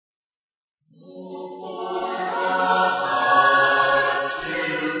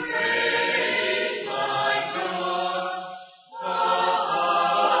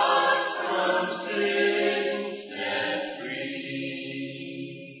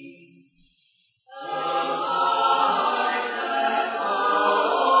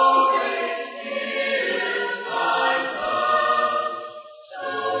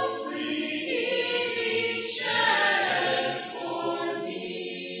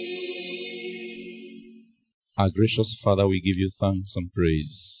Our gracious Father, we give you thanks and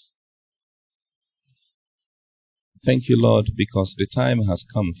praise. Thank you, Lord, because the time has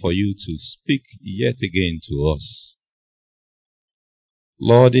come for you to speak yet again to us.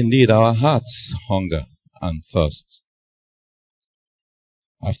 Lord, indeed, our hearts hunger and thirst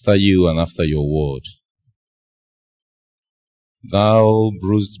after you and after your word. Thou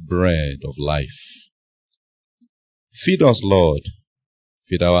bruised bread of life. Feed us, Lord.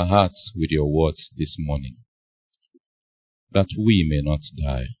 Feed our hearts with your words this morning, that we may not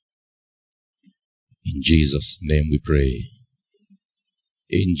die. In Jesus' name we pray.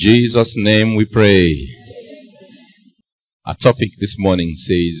 In Jesus' name we pray. Our topic this morning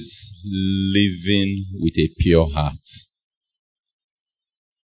says, living with a pure heart.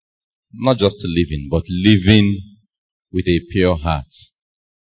 Not just living, but living with a pure heart.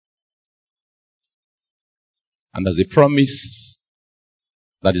 And there's a promise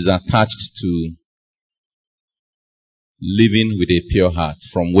that is attached to living with a pure heart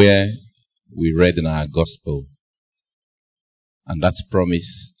from where we read in our gospel. And that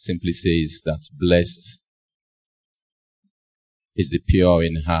promise simply says that blessed is the pure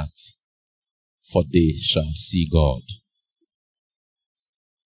in heart, for they shall see God.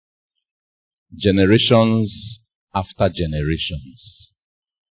 Generations after generations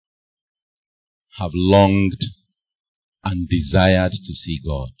have longed and desired to see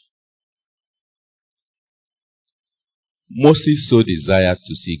God. Moses so desired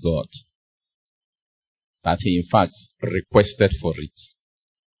to see God that he in fact requested for it.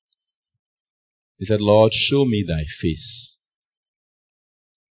 He said, Lord, show me thy face.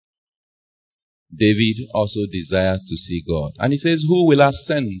 David also desired to see God. And he says, who will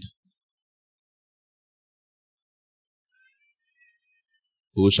ascend?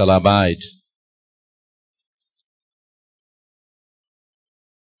 Who shall abide?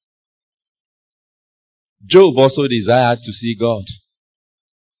 Job also desired to see God.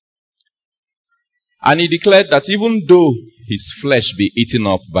 And he declared that even though his flesh be eaten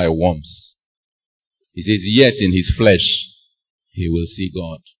up by worms, he says, yet in his flesh he will see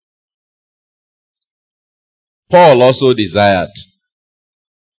God. Paul also desired.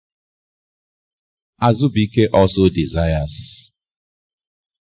 Azubuike also desires.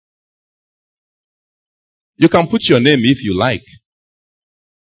 You can put your name if you like.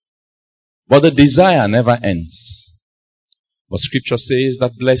 But the desire never ends. But scripture says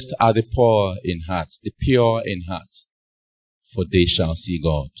that blessed are the poor in heart, the pure in heart, for they shall see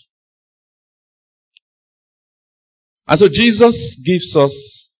God. And so Jesus gives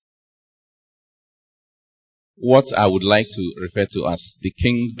us what I would like to refer to as the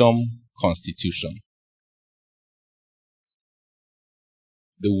kingdom constitution.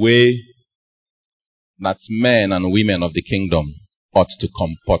 The way that men and women of the kingdom ought to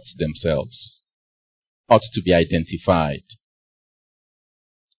comport themselves, ought to be identified.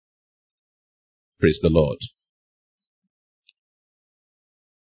 Praise the Lord.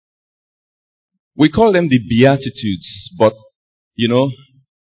 We call them the Beatitudes, but,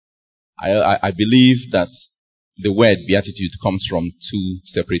 I believe that the word beatitude comes from two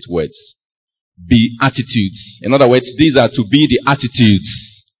separate words. Beatitudes. In other words, these are to be the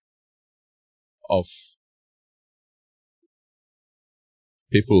attitudes of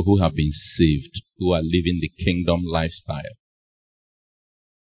people who have been saved, who are living the kingdom lifestyle.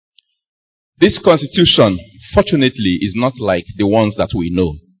 This constitution, fortunately, is not like the ones that we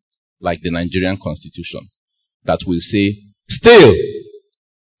know, like the Nigerian constitution, that will say, steal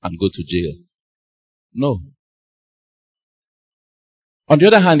and go to jail. No. On the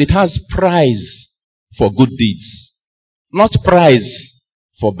other hand, it has prize for good deeds, not prize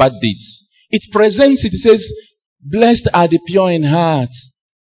for bad deeds. It presents it, it says, blessed are the pure in heart,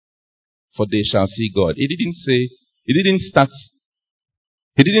 for they shall see God. He didn't start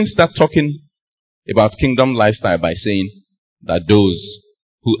talking about kingdom lifestyle by saying that those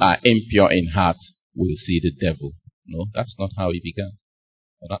who are impure in heart will see the devil. No, that's not how he began.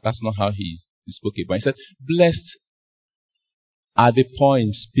 That's not how he spoke it. But he said, blessed are the poor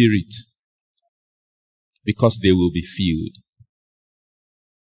in spirit, because they will be filled.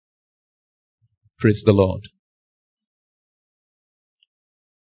 Praise the Lord.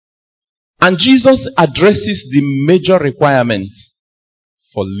 And Jesus addresses the major requirement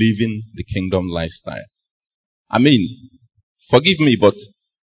for living the kingdom lifestyle. I mean, forgive me, but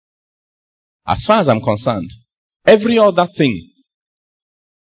as far as I'm concerned, every other thing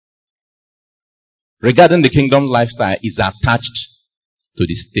regarding the kingdom lifestyle is attached to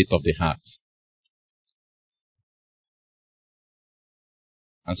the state of the heart.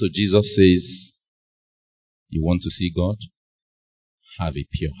 And so Jesus says, you want to see God? Have a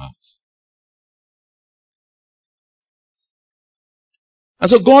pure heart. And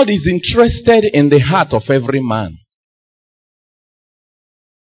so God is interested in the heart of every man.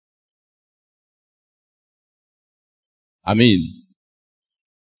 I mean,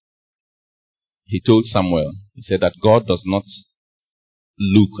 he told Samuel, he said that God does not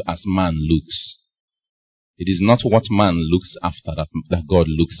look as man looks. It is not what man looks after that God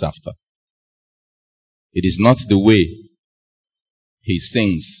looks after. It is not the way he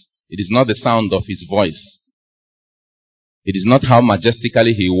sings. It is not the sound of his voice. It is not how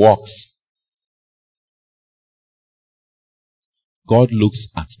majestically he walks. God looks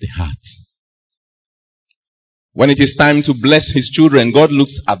at the heart. When it is time to bless his children, God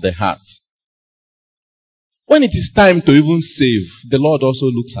looks at the heart. When it is time to even save, the Lord also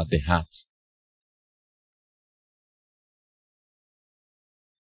looks at the heart.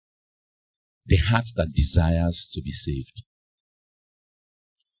 The heart that desires to be saved.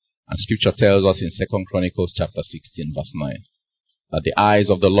 And scripture tells us in 2 Chronicles chapter 16 verse 9 that the eyes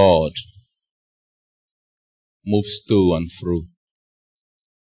of the Lord move to and fro,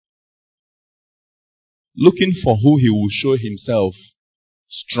 looking for who he will show himself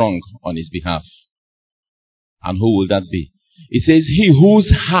strong on his behalf. And who will that be? It says, he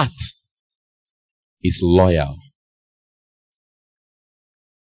whose heart is loyal.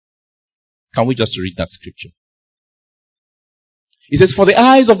 Can we just read that scripture? It says, for the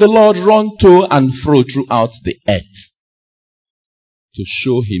eyes of the Lord run to and fro throughout the earth to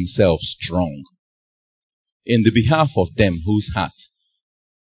show himself strong in the behalf of them whose heart,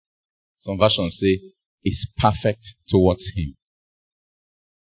 some versions say, is perfect towards him.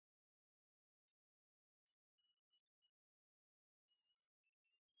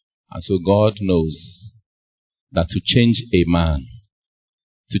 And so God knows that to change a man,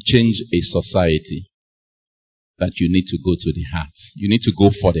 to change a society, that you need to go to the heart. You need to go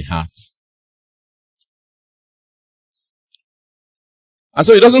for the heart. And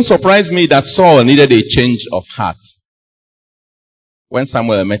so it doesn't surprise me that Saul needed a change of heart. When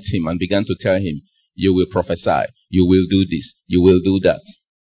Samuel met him and began to tell him, you will prophesy, you will do this, you will do that.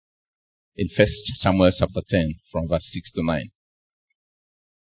 In 1 Samuel chapter 10 from verse 6 to 9.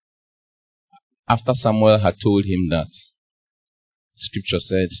 After Samuel had told him that, scripture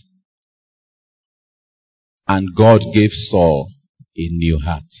said, and God gave Saul a new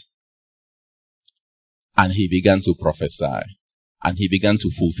heart. And he began to prophesy. And he began to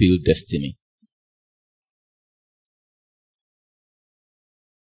fulfill destiny.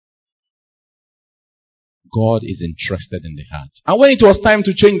 God is interested in the heart. And when it was time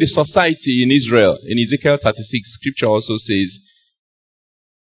to change the society in Israel, in Ezekiel 36, scripture also says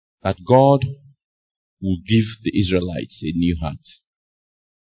that God will give the Israelites a new heart.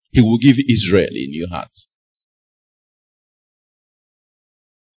 He will give Israel a new heart.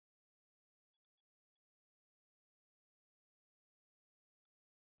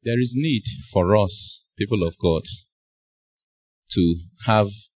 There is need for us, people of God, to have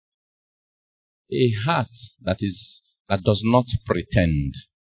a heart that does not pretend.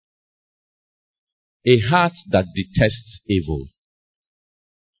 A heart that detests evil.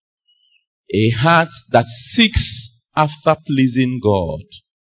 A heart that seeks after pleasing God.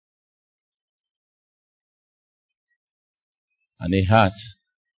 And a heart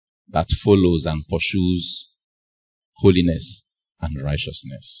that follows and pursues holiness and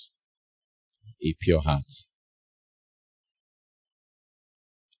righteousness. A pure heart.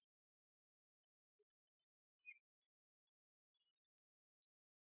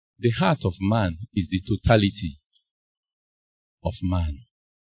 The heart of man is the totality of man.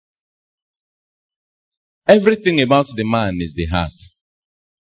 Everything about the man is the heart.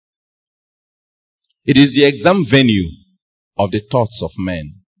 It is the exam venue of the thoughts of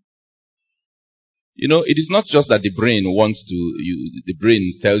men. You know, it is not just that the brain the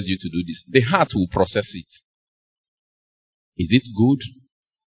brain tells you to do this. The heart will process it. Is it good?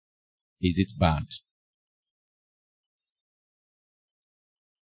 Is it bad?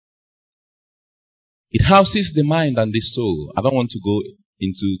 It houses the mind and the soul. I don't want to go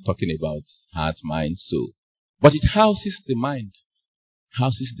into talking about heart, mind, soul. But it houses the mind,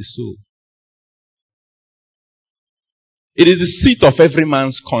 houses the soul. It is the seat of every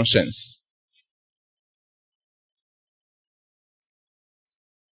man's conscience.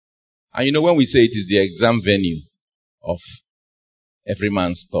 And you know, when we say it is the exam venue of every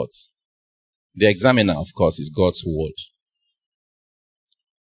man's thoughts, the examiner, of course, is God's word.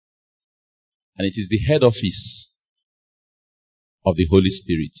 And it is the head office of the Holy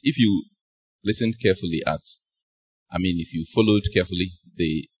Spirit. If you listened carefully if you followed carefully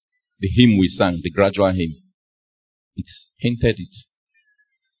the hymn we sang, the gradual hymn, it hinted it.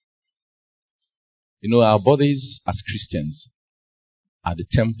 You know, our bodies as Christians are the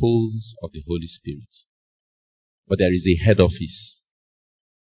temples of the Holy Spirit. But there is a head office,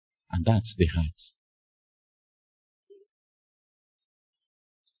 and that's the heart.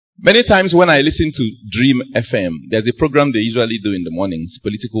 Many times when I listen to Dream FM, there's a program they usually do in the mornings,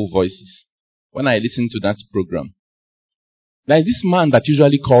 Political Voices. When I listen to that program, there's this man that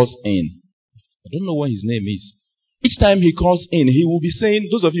usually calls in. I don't know what his name is. Each time he calls in, he will be saying,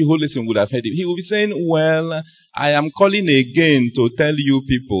 those of you who listen would have heard him, he will be saying, well, I am calling again to tell you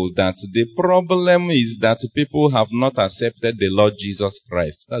people that the problem is that people have not accepted the Lord Jesus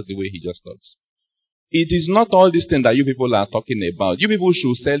Christ. That's the way he just talks. It is not all this thing that you people are talking about. You people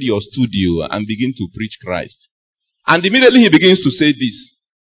should sell your studio and begin to preach Christ. And immediately he begins to say this,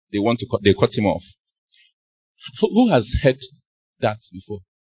 they cut him off. Who has heard that before?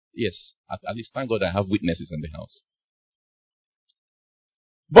 Yes, at least thank God I have witnesses in the house.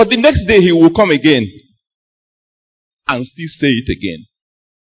 But the next day he will come again and still say it again.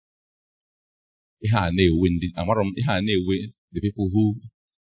 The people who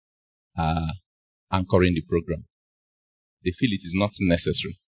are anchoring the program, they feel it is not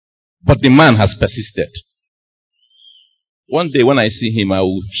necessary. But the man has persisted. One day when I see him, I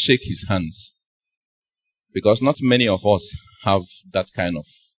will shake his hands. Because not many of us have that kind of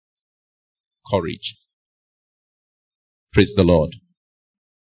courage. Praise the Lord.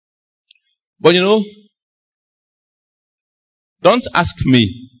 But don't ask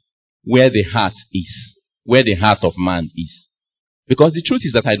me where the heart is, where the heart of man is. Because the truth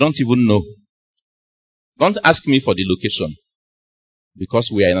is that I don't even know. Don't ask me for the location. Because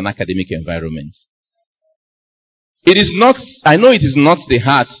we are in an academic environment. It is not, I know it is not the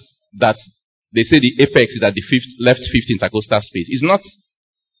heart that they say the apex is at the left fifth intercostal space. It's not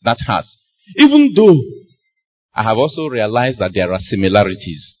that heart. Even though I have also realized that there are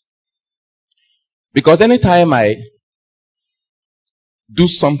similarities. Because anytime I do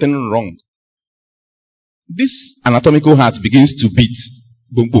something wrong, this anatomical heart begins to beat.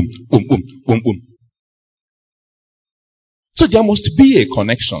 Boom, boom, boom, boom, boom, boom. So there must be a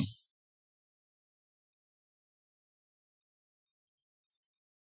connection.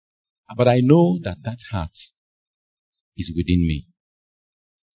 But I know that that heart is within me.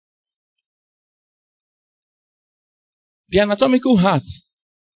 The anatomical heart,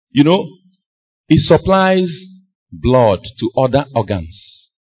 it supplies blood to other organs,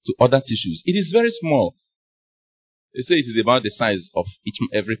 to other tissues. It is very small. They say it is about the size of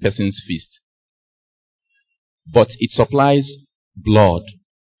every person's fist. But it supplies blood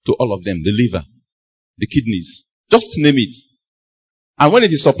to all of them, the liver, the kidneys. Just name it. And when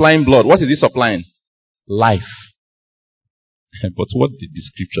it is supplying blood, what is it supplying? Life. But what did the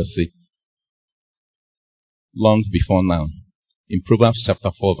scripture say? Long before now. In Proverbs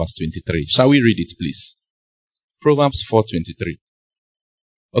chapter 4 verse 23. Shall we read it, please? Proverbs 4:23.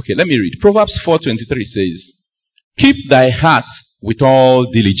 Okay, let me read. Proverbs 4:23 says, keep thy heart with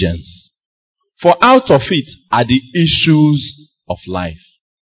all diligence, for out of it are the issues of life.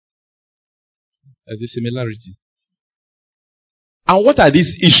 There's a similarity. And what are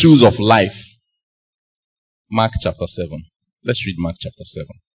these issues of life? Mark chapter 7. Let's read Mark chapter 7.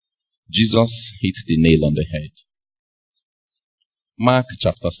 Jesus hit the nail on the head. Mark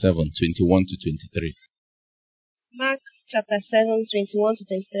chapter 7, 21 to 23. Mark chapter 7, 21 to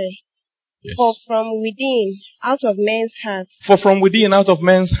 23. Yes. For from within, out of men's hearts. For from within, out of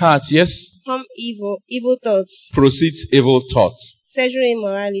men's hearts, yes. Come evil thoughts. Proceeds evil thoughts. Sexual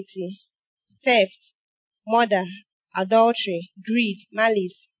immorality, theft, murder, adultery, greed,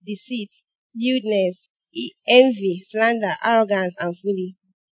 malice, deceit, lewdness, envy, slander, arrogance, and folly.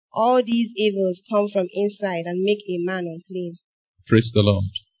 All these evils come from inside and make a man unclean. Praise the Lord.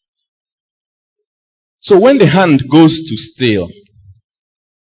 So when the hand goes to steal,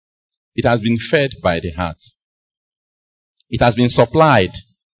 it has been fed by the heart. It has been supplied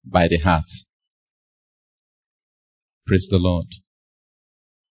by the heart. Praise the Lord.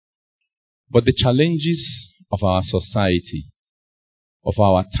 But the challenges of our society, of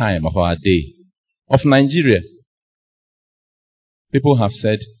our time, of our day, of Nigeria, people have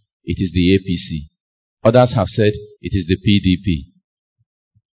said it is the APC. Others have said it is the PDP.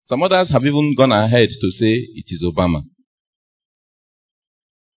 Some others have even gone ahead to say it is Obama.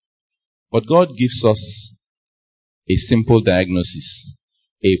 But God gives us a simple diagnosis,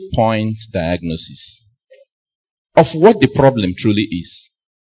 a point diagnosis of what the problem truly is.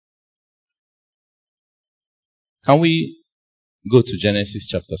 Can we go to Genesis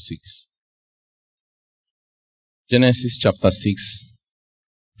chapter 6? Genesis chapter 6,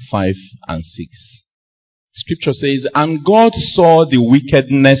 5 and 6. Scripture says, and God saw the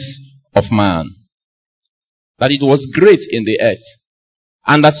wickedness of man, that it was great in the earth,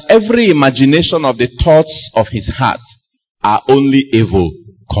 and that every imagination of the thoughts of his heart are only evil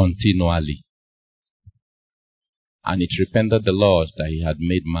continually. And it repented the Lord that he had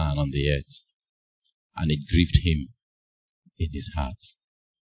made man on the earth, and it grieved him in his heart.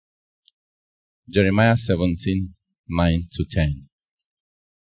 Jeremiah 17:9-10.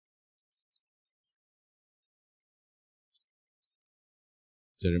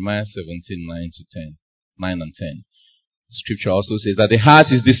 Jeremiah 17:9-10. 9 and 10. Scripture also says that the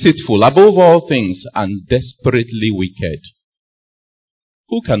heart is deceitful above all things and desperately wicked.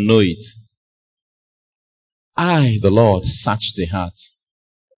 Who can know it? I, the Lord, search the heart.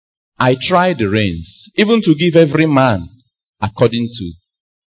 I try the reins, even to give every man according to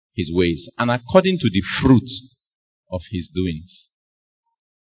his ways and according to the fruit of his doings.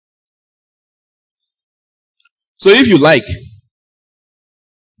 So if you like,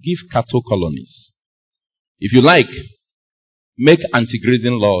 give cattle colonies. If you like, make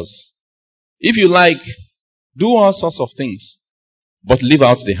anti-grazing laws. If you like, do all sorts of things, but leave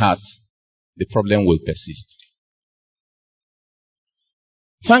out the heart. The problem will persist.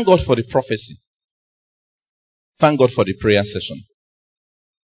 Thank God for the prophecy. Thank God for the prayer session.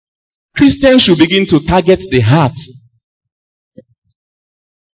 Christians should begin to target the heart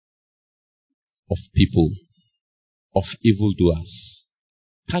of people, of evildoers.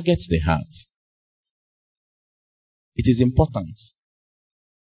 Target the heart. It is important.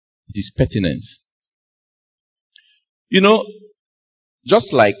 It is pertinent. You know,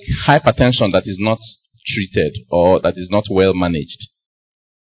 just like hypertension that is not treated or that is not well managed,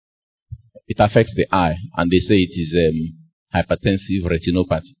 it affects the eye, and they say it is hypertensive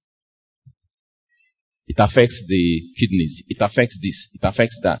retinopathy. It affects the kidneys. It affects this. It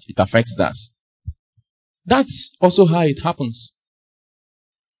affects that. It affects that. That's also how it happens.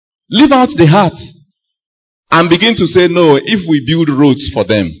 Leave out the heart and begin to say, no, if we build roads for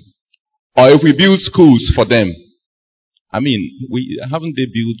them, or if we build schools for them. I mean, haven't they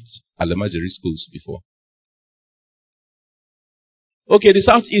built Alemajiri schools before? Okay, the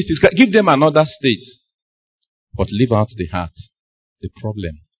Southeast is, give them another state, but leave out the heart. The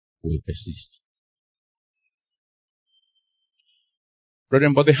problem will persist.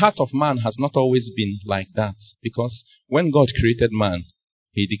 Brethren, but the heart of man has not always been like that, because when God created man,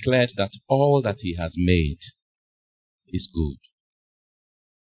 he declared that all that he has made is good.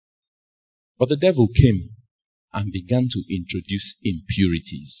 But the devil came and began to introduce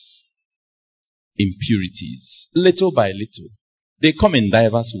impurities. Impurities, little by little. They come in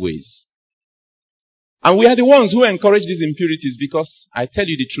diverse ways. And we are the ones who encourage these impurities, because I tell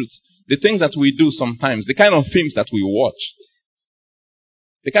you the truth, the things that we do sometimes, the kind of films that we watch,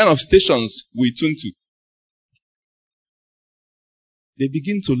 the kind of stations we tune to, they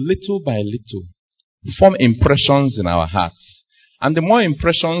begin to little by little form impressions in our hearts. And the more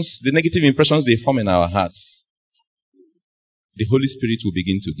impressions, the negative impressions they form in our hearts, the Holy Spirit will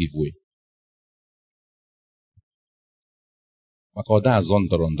begin to give way.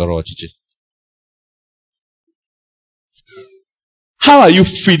 How are you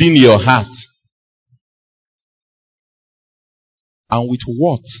feeding your heart? And with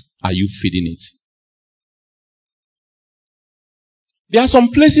what are you feeding it? There are some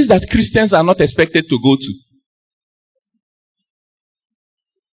places that Christians are not expected to go to.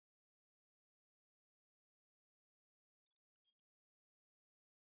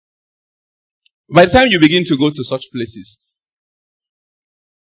 By the time you begin to go to such places,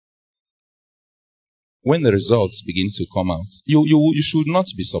 when the results begin to come out, you should not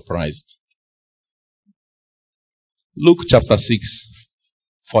be surprised. Luke chapter 6,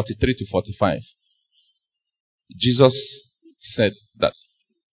 43-45. Jesus said that,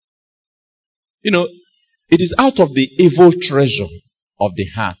 it is out of the evil treasure of the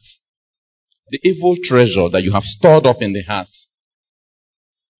heart, the evil treasure that you have stored up in the heart,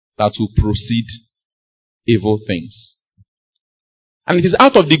 that will proceed evil things. And it is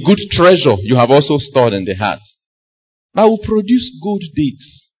out of the good treasure you have also stored in the heart that will produce good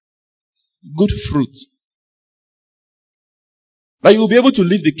deeds, good fruit. That you will be able to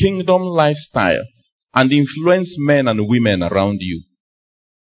live the kingdom lifestyle and influence men and women around you.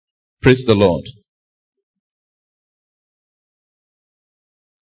 Praise the Lord.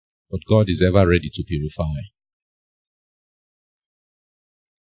 But God is ever ready to purify.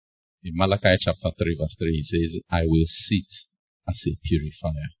 In Malachi chapter 3 verse 3, he says, I will sit as a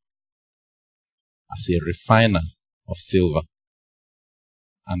purifier, as a refiner of silver,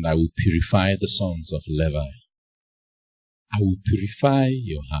 and I will purify the sons of Levi. I will purify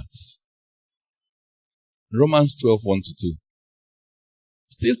your hearts. Romans 12:1-2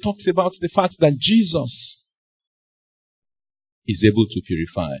 still talks about the fact that Jesus is able to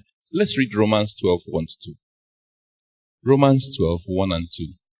purify. Let's read Romans 12, 1 to 2. Romans 12, 1 and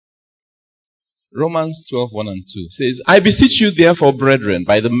 2. Romans 12, 1 and 2 says, I beseech you therefore, brethren,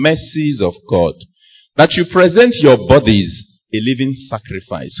 by the mercies of God, that you present your bodies a living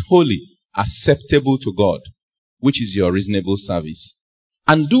sacrifice, holy, acceptable to God, which is your reasonable service.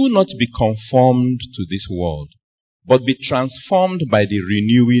 And do not be conformed to this world, but be transformed by the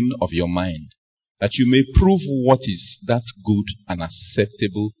renewing of your mind, that you may prove what is that good and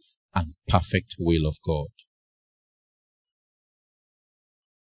acceptable and perfect will of God.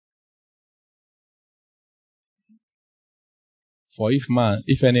 For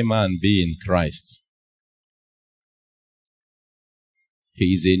if any man be in Christ, he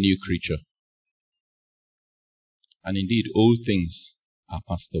is a new creature. And indeed, old things are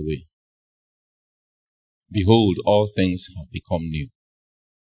passed away. Behold, all things have become new.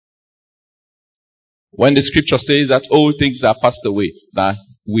 When the scripture says that old things are passed away, that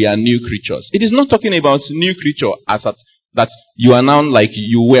we are new creatures, it is not talking about new creature as that you are now like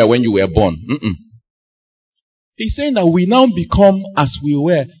you were when you were born. He's saying that we now become as we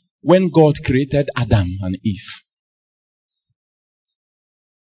were when God created Adam and Eve.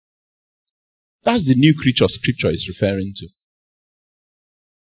 That's the new creature scripture is referring to.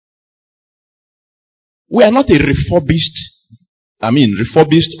 We are not a refurbished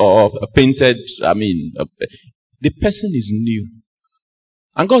or a painted, the person is new.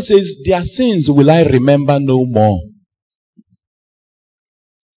 And God says, their sins will I remember no more.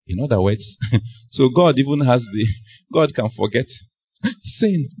 In other words, so God can forget.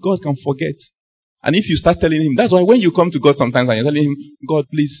 Sin, God can forget. And if you start telling him, that's why when you come to God sometimes and you're telling him, God,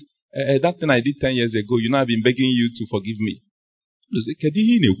 please, that thing I did 10 years ago, I've been begging you to forgive me. You say,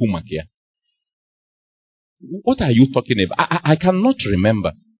 what are you talking about? I cannot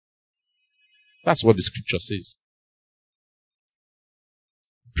remember. That's what the scripture says.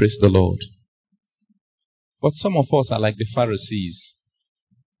 Praise the Lord. But some of us are like the Pharisees.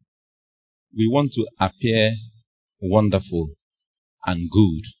 We want to appear wonderful and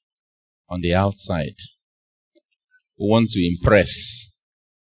good on the outside. We want to impress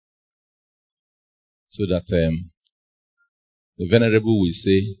so that the venerable will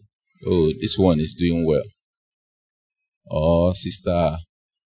say, oh, this one is doing well. Or Sister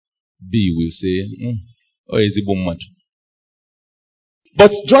B will say, oh, is it mad?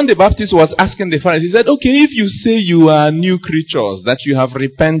 But John the Baptist was asking the Pharisees, he said, okay, if you say you are new creatures, that you have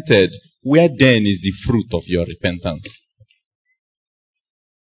repented, where then is the fruit of your repentance?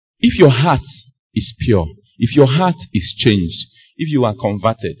 If your heart is pure, if your heart is changed, if you are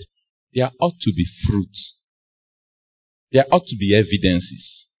converted, there ought to be fruits. There ought to be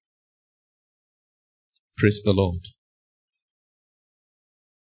evidences. Praise the Lord.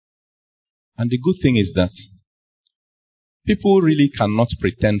 And the good thing is that people really cannot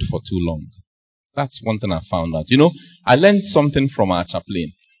pretend for too long. That's one thing I found out. I learned something from our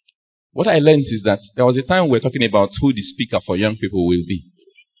chaplain. What I learned is that there was a time we were talking about who the speaker for young people will be.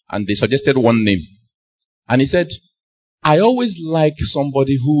 And they suggested one name. And he said, I always like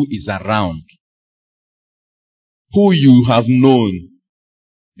somebody who is around, who you have known,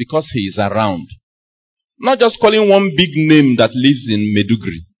 because he is around. Not just calling one big name that lives in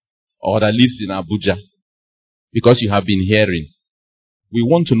Meduguri or that lives in Abuja, because you have been hearing. We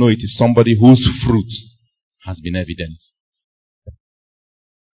want to know it is somebody whose fruit has been evident.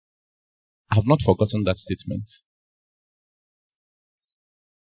 I have not forgotten that statement.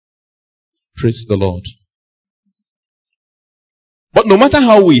 Praise the Lord. But no matter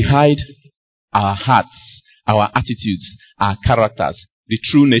how we hide our hearts, our attitudes, our characters, the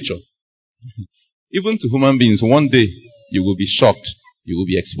true nature, even to human beings, one day you will be shocked, you will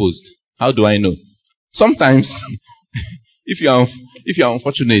be exposed. How do I know? Sometimes, if you are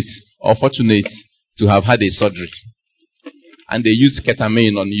unfortunate or fortunate to have had a surgery and they use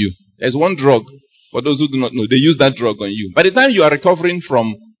ketamine on you, there's one drug, for those who do not know, they use that drug on you. By the time you are recovering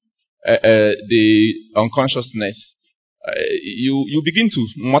from the unconsciousness, you begin to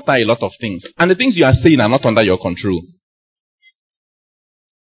mutter a lot of things. And the things you are saying are not under your control.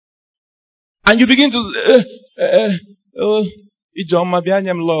 And you begin to, love.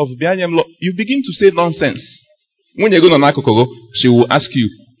 You begin to say nonsense. When you go to Nakokogo, she will ask you,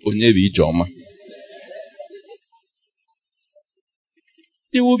 Ijoma.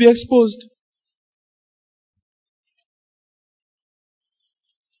 You will be exposed.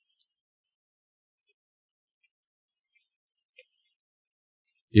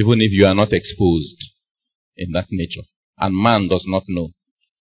 Even if you are not exposed in that nature, and man does not know,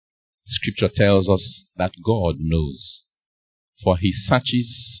 Scripture tells us that God knows. For he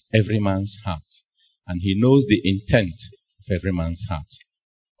searches every man's heart, and he knows the intent of every man's heart.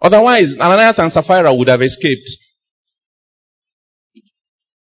 Otherwise, Ananias and Sapphira would have escaped.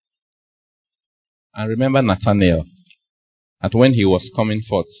 And remember Nathanael. And when he was coming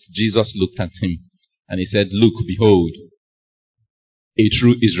forth, Jesus looked at him and he said, "Look, behold, a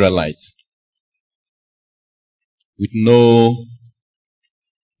true Israelite, with no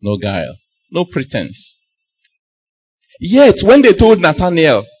guile, no pretense." Yet, when they told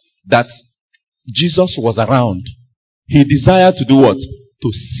Nathanael that Jesus was around, he desired to do what?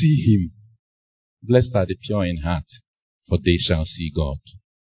 To see him. Blessed are the pure in heart, for they shall see God.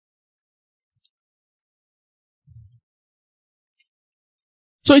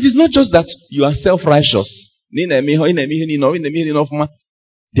 So it is not just that you are self-righteous. There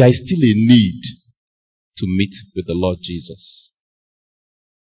is still a need to meet with the Lord Jesus.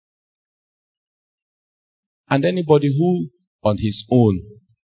 And anybody who on his own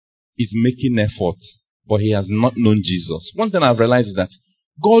is making effort, but he has not known Jesus, one thing I've realized is that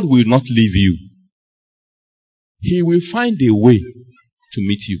God will not leave you. He will find a way to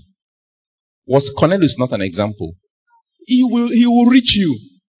meet you. Was Cornelius not an example? He will reach you.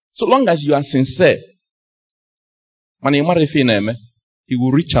 So long as you are sincere, he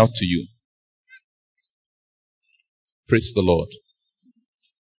will reach out to you. Praise the Lord.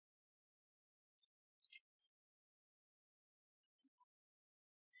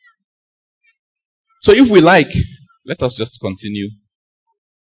 So if we like, let us just continue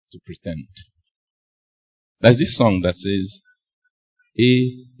to pretend. There's this song that says,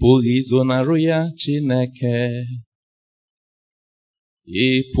 "E pụghị zonarị ya Chineke.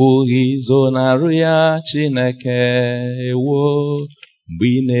 Ị pụghị zonarị ya Chineke. Ewo, mgbe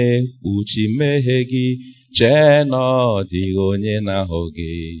ị na-ekpuchi mmehie gị, chee na ọ dịghị onye na-ahụ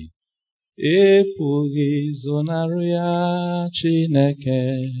gị. Ị pụghị zonarị ya Chineke."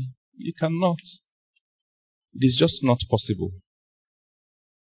 You cannot. It is just not possible.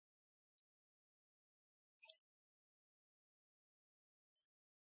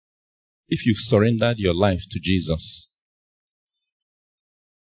 If you've surrendered your life to Jesus,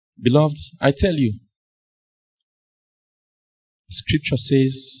 beloved, I tell you, Scripture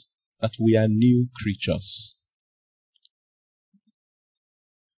says that we are new creatures.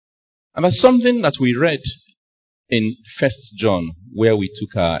 And that's something that we read in 1 John, where we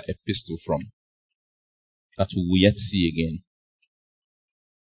took our epistle from, that we will yet see again.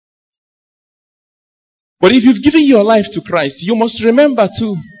 But if you've given your life to Christ, you must remember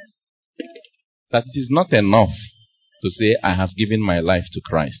too that it is not enough to say, "I have given my life to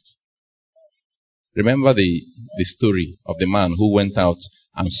Christ." Remember the story of the man who went out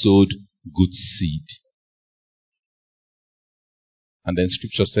and sowed good seed. And then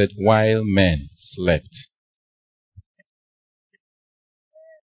Scripture said, while men slept,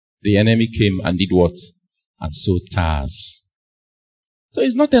 the enemy came and did what? And sowed tares. So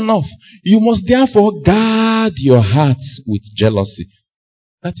it's not enough. You must therefore guard your hearts with jealousy.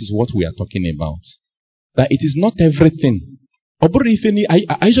 That is what we are talking about. That it is not everything.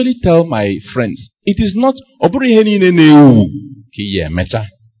 I usually tell my friends, it is not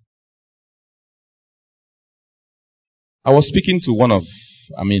I was speaking to one of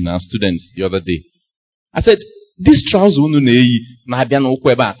our students the other day. I said, this trouser na abia na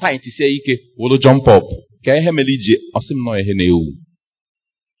ukwu ebe a tight isi ike wolo jump up. Ka ihe mele ije osim no ihe na ewu.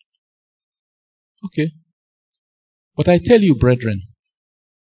 Okay. But I tell you, brethren,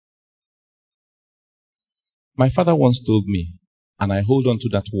 my father once told me, and I hold on to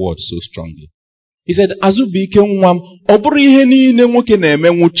that word so strongly. He said, Azubuike nwam, oburu ihe niile nwoke na-eme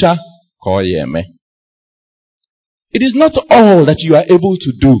nwucha ka o ya eme. It is not all that you are able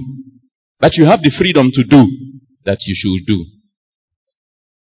to do, that you have the freedom to do, that you should do.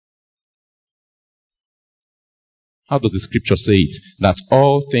 How does the Scripture say it? That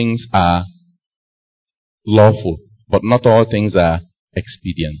all things are lawful, but not all things are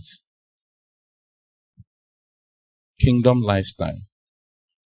expedient. Kingdom lifestyle.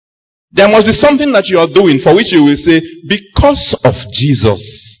 There must be something that you are doing for which you will say, because of Jesus,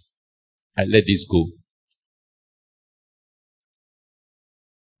 I let this go.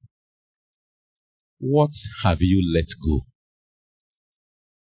 What have you let go?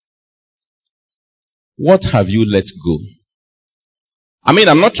 What have you let go?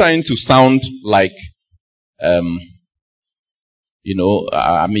 I'm not trying to sound like, that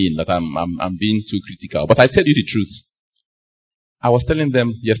I'm being too critical. But I tell you the truth. I was telling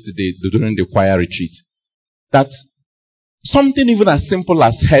them yesterday during the choir retreat that something even as simple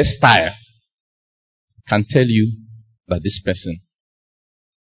as hairstyle can tell you that this person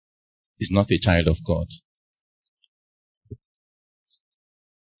is not a child of God.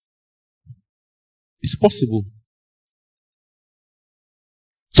 It's possible.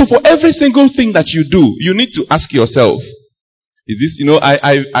 So for every single thing that you do, you need to ask yourself, is this,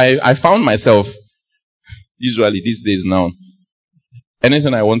 I found myself, usually these days now,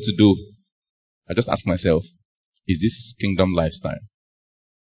 anything I want to do, I just ask myself, is this kingdom lifestyle?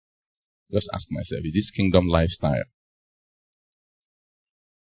 Just ask myself, is this kingdom lifestyle?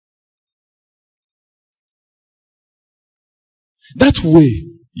 That way,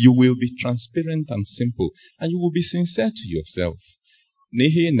 you will be transparent and simple, and you will be sincere to yourself.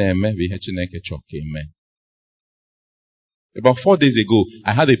 About 4 days ago,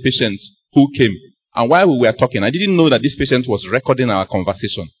 I had a patient who came, and while we were talking, I didn't know that this patient was recording our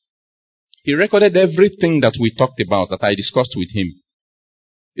conversation. He recorded everything that we talked about, that I discussed with him.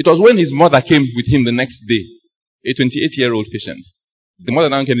 It was when his mother came with him the next day, a 28-year-old patient. The mother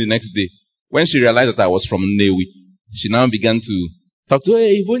now came the next day. When she realized that I was from Newi, she now began to talk to,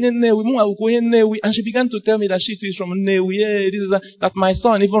 and she began to tell me that she too is from Newi. That my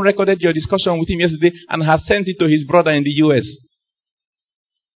son even recorded your discussion with him yesterday and has sent it to his brother in the US.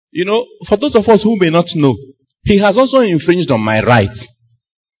 For those of us who may not know, he has also infringed on my rights.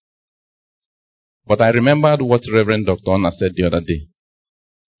 But I remembered what Reverend Dr. Ona said the other day,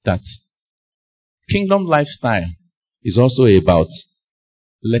 that kingdom lifestyle is also about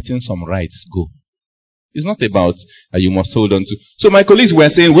letting some rights go. It's not about that you must hold on to. So my colleagues were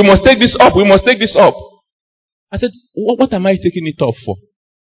saying, we must take this up, we must take this up. I said, what am I taking it up for?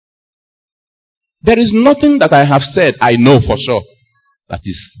 There is nothing that I have said, I know for sure.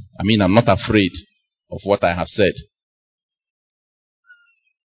 I'm not afraid of what I have said.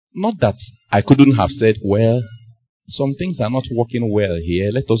 Not that I couldn't have said, well, some things are not working well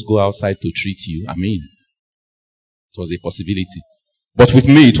here. Let us go outside to treat you. It was a possibility. But with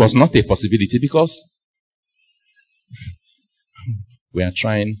me, it was not a possibility because we are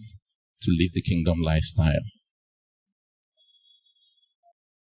trying to live the kingdom lifestyle.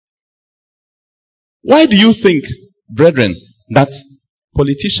 Why do you think, brethren, that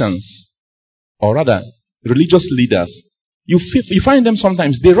politicians, or rather religious leaders, you find them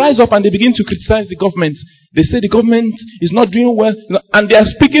sometimes, they rise up and they begin to criticize the government. They say the government is not doing well, and they are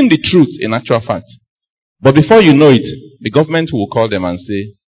speaking the truth in actual fact. But before you know it, the government will call them and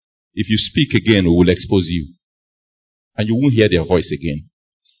say, if you speak again, we will expose you. And you won't hear their voice again.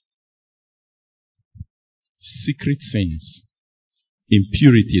 Secret sins,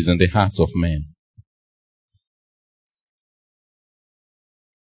 impurities in the hearts of men.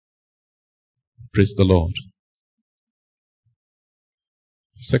 Praise the Lord.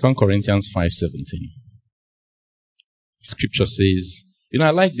 2 Corinthians 5:17. Scripture says, I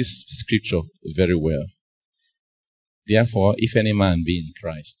like this scripture very well. Therefore, if any man be in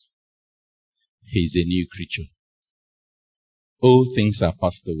Christ, he is a new creature. All things are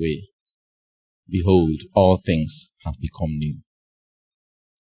passed away. Behold, all things have become new.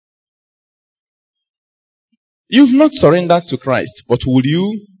 You've not surrendered to Christ, but will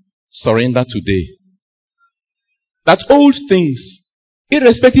you surrender today? That old things,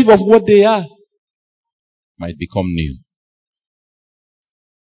 irrespective of what they are, might become new.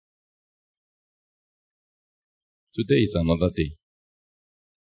 Today is another day.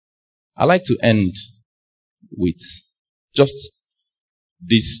 I like to end with just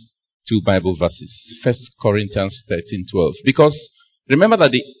these two Bible verses. 1 Corinthians 13:12. Because remember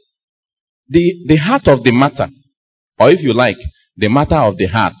that the heart of the matter, or if you like, the matter of the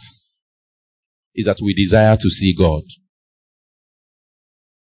heart, is that we desire to see God.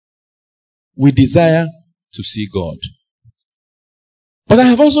 We desire to see God. But I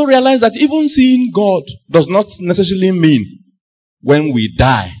have also realized that even seeing God does not necessarily mean when we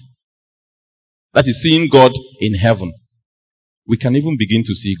die. That is seeing God in heaven. We can even begin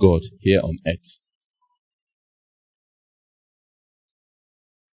to see God here on earth.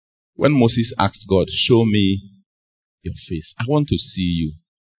 When Moses asked God, show me your face, I want to see you.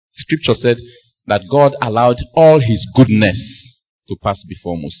 Scripture said that God allowed all his goodness to pass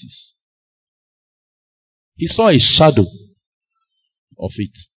before Moses. He saw a shadow of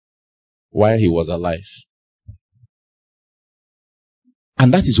it while he was alive.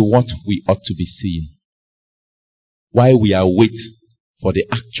 And that is what we ought to be seeing while we await for the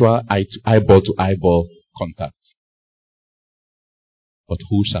actual eyeball-to-eyeball contact. But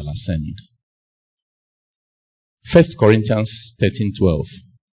who shall ascend? 1 Corinthians 13:12.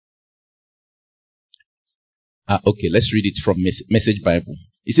 Okay, let's read it from Message Bible.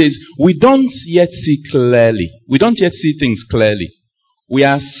 It says, we don't yet see clearly. We don't yet see things clearly. We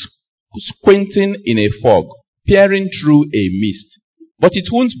are squinting in a fog, peering through a mist. But it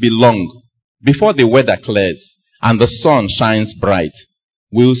won't be long before the weather clears and the sun shines bright.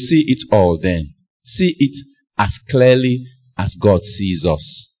 We'll see it all then. See it as clearly as God sees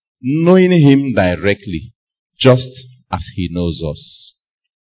us. knowing Him directly, just as He knows us.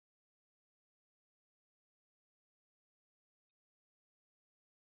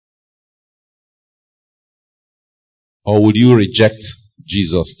 Or would you reject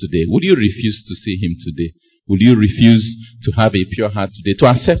Jesus today? Would you refuse to see Him today? Would you refuse to have a pure heart today, to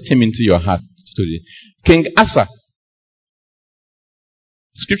accept Him into your heart today? King Asa,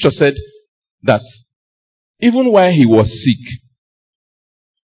 Scripture said that even while he was sick,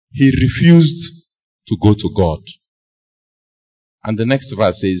 he refused to go to God. And the next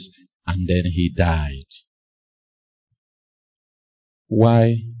verse says, and then he died.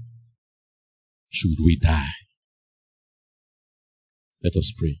 Why should we die? Let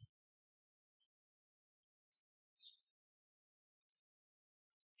us pray.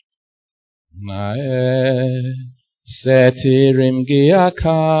 Setirim gị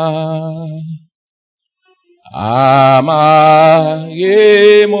aka, amaghị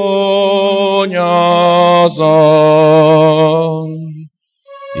m onye ọzọ,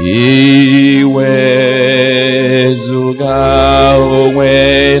 iwezuga onwe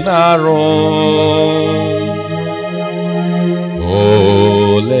n'arụ,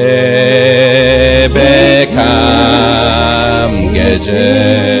 olee ebe ka m ga-eje?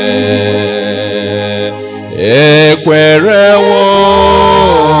 Ekwerewo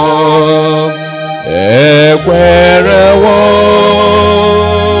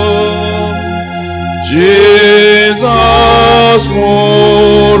Jizọs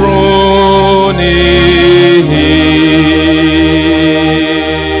nwụrụ n'ihi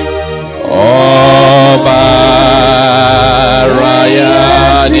ọbara ya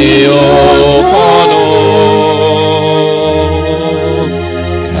dị oke ọnụ,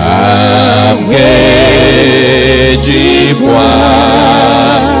 ka m ga-ejikwa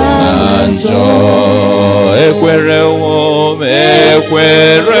na njọ. Ekwerewo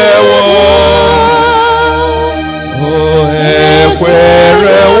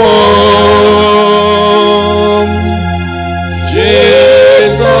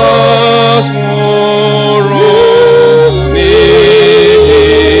Jizọs nwụrụ n'ihi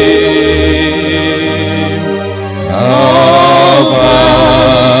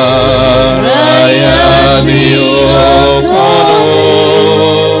ọbara ya dị oke ọnụ,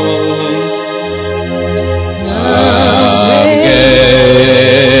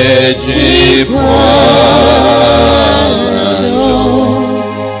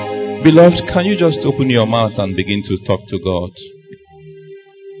 Beloved, can you just open your mouth and begin to talk to God?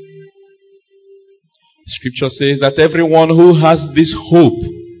 Scripture says that everyone who has this hope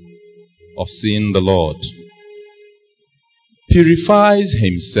of seeing the Lord purifies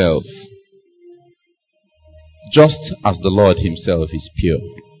himself just as the Lord Himself is pure.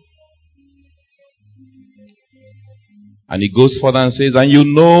 And He goes further and says, and you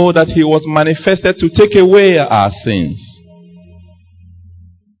know that He was manifested to take away our sins.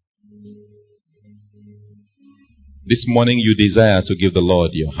 This morning you desire to give the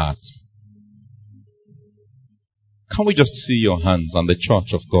Lord your heart. Can we just see your hands, and the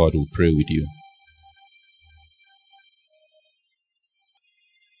church of God will pray with you?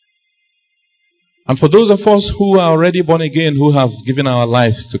 And for those of us who are already born again, who have given our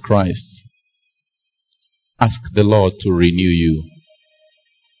lives to Christ, ask the Lord to renew you,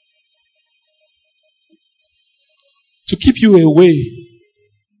 to keep you away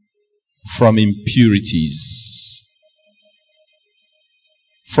from impurities,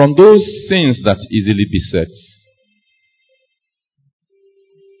 from those sins that easily beset,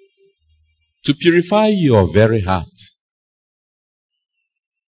 to purify your very heart.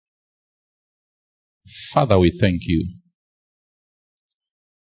 Father, we thank you.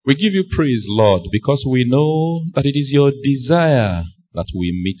 We give you praise, Lord, because we know that it is your desire that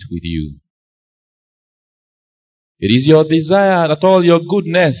we meet with you. It is your desire that all your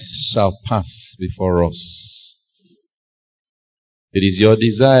goodness shall pass before us. It is your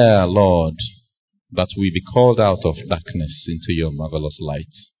desire, Lord, that we be called out of darkness into your marvelous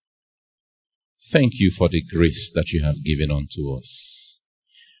light. Thank you for the grace that you have given unto us.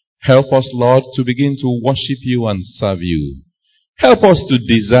 Help us, Lord, to begin to worship you and serve you. Help us to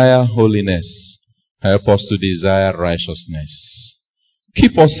desire holiness. Help us to desire righteousness.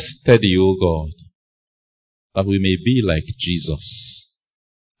 Keep us steady, O God, that we may be like Jesus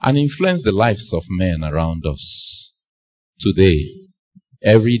and influence the lives of men around us today,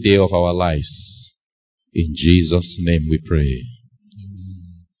 every day of our lives. In Jesus' name we pray.